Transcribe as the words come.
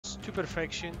to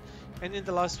perfection. And in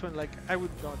the last one, like, I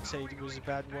would not say it was a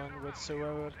bad one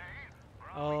whatsoever.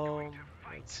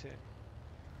 Let's see.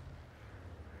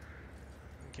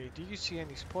 Okay, do you see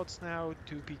any spots now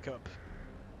to pick up?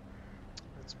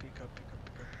 Let's pick up, pick up,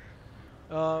 pick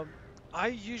up. I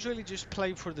usually just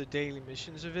play for the daily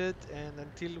missions of it, and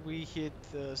until we hit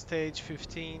stage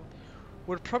 15,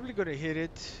 we're probably gonna hit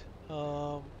it.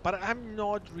 But I'm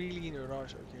not really in a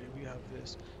rush. Okay, we have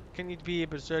this. Can it be a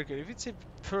berserker? If it's a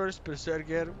first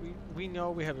berserker, we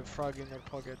know we have a frog in our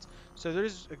pockets. So there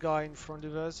is a guy in front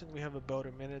of us, and we have about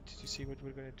a minute to see what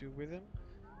we're gonna do with him.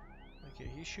 Okay,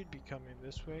 he should be coming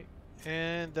this way.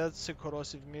 And that's a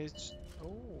corrosive mist.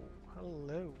 Oh,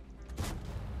 hello.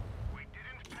 We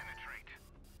didn't penetrate.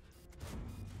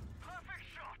 Perfect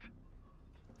shot.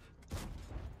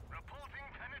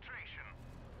 Reporting penetration.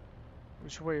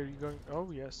 Which way are you going? Oh,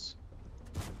 yes.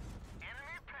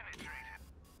 Enemy penetrated.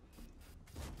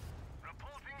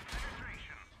 Reporting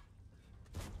penetration.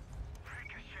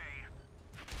 Ricochet.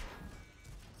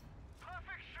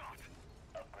 Perfect shot.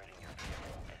 Upgrading your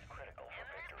vehicle is critical for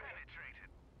victory. Penetrated.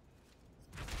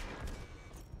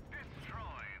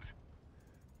 Destroyed.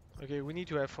 Okay, we need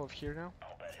to F off here now.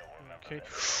 Okay.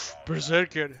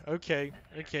 Berserker. Okay,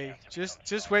 okay.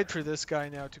 Just wait for this guy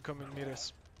now to come and meet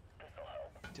us.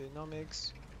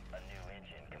 Dynamics.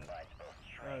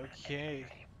 Okay.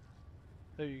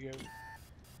 There you go.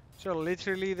 So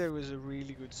literally there was a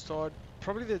really good start.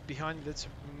 Probably that behind that's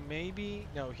maybe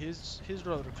no, he's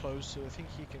rather close, so I think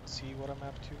he can see what I'm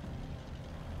up to.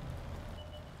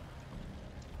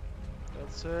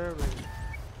 That's right.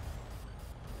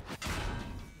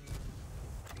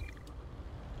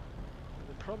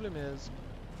 The problem is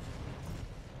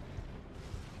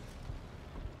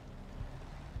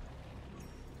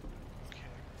okay.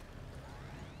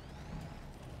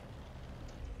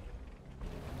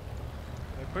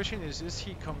 The question is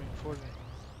he coming for me?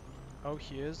 Oh,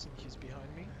 he is, and he's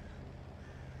behind me.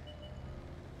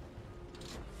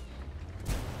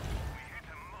 We hit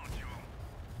a module.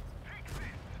 Take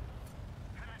this.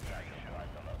 Penetration.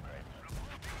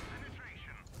 Reporting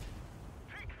penetration.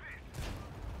 Take this.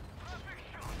 Perfect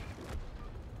shot.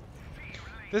 See you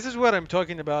later. This is what I'm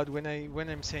talking about when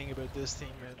I'm saying about this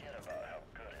thing, man.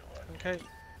 Okay.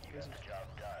 This is-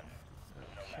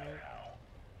 Okay.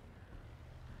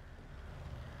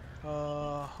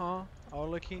 Uh-huh.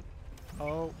 Arlequin.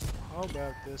 Oh, how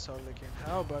about this, Arlequin?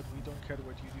 How about we don't care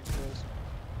what you do to us?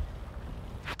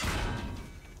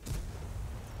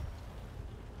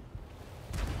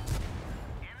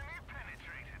 Enemy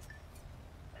penetrated.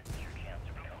 This is your chance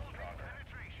to become stronger.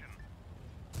 Penetration.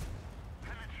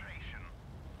 Penetration.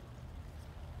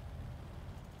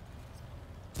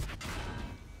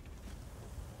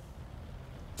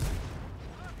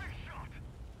 Perfect shot.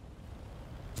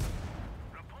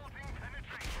 Reporting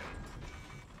penetration.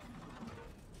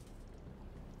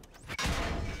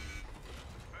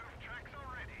 Move tracks are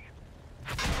ready.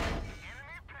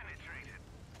 Enemy penetrated.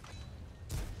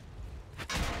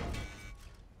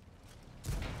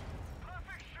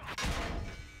 Perfect shot.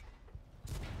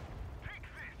 Take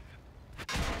this.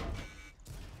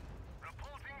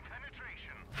 Reporting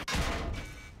penetration.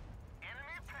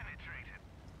 Enemy penetrated.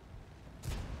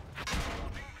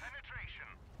 Reporting penetration.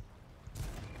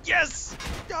 Yes!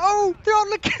 Oh, the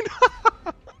Arlequin!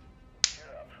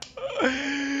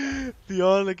 The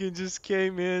Arlequin just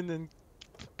came in and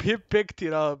he picked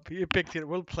it up. He picked it.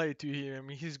 We'll play to him. I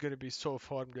mean, he's gonna be so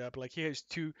farmed up. Like he has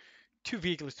two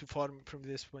vehicles to farm from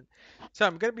this one. So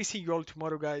I'm gonna be seeing you all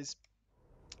tomorrow, guys.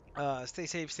 Stay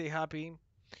safe, stay happy.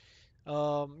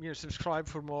 Subscribe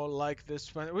for more like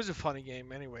this one. It was a funny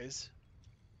game, anyways.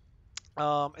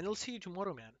 And I'll see you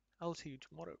tomorrow, man. I'll see you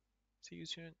tomorrow. See you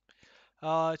soon.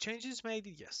 Changes made?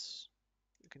 Yes.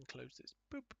 You can close this.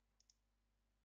 Boop.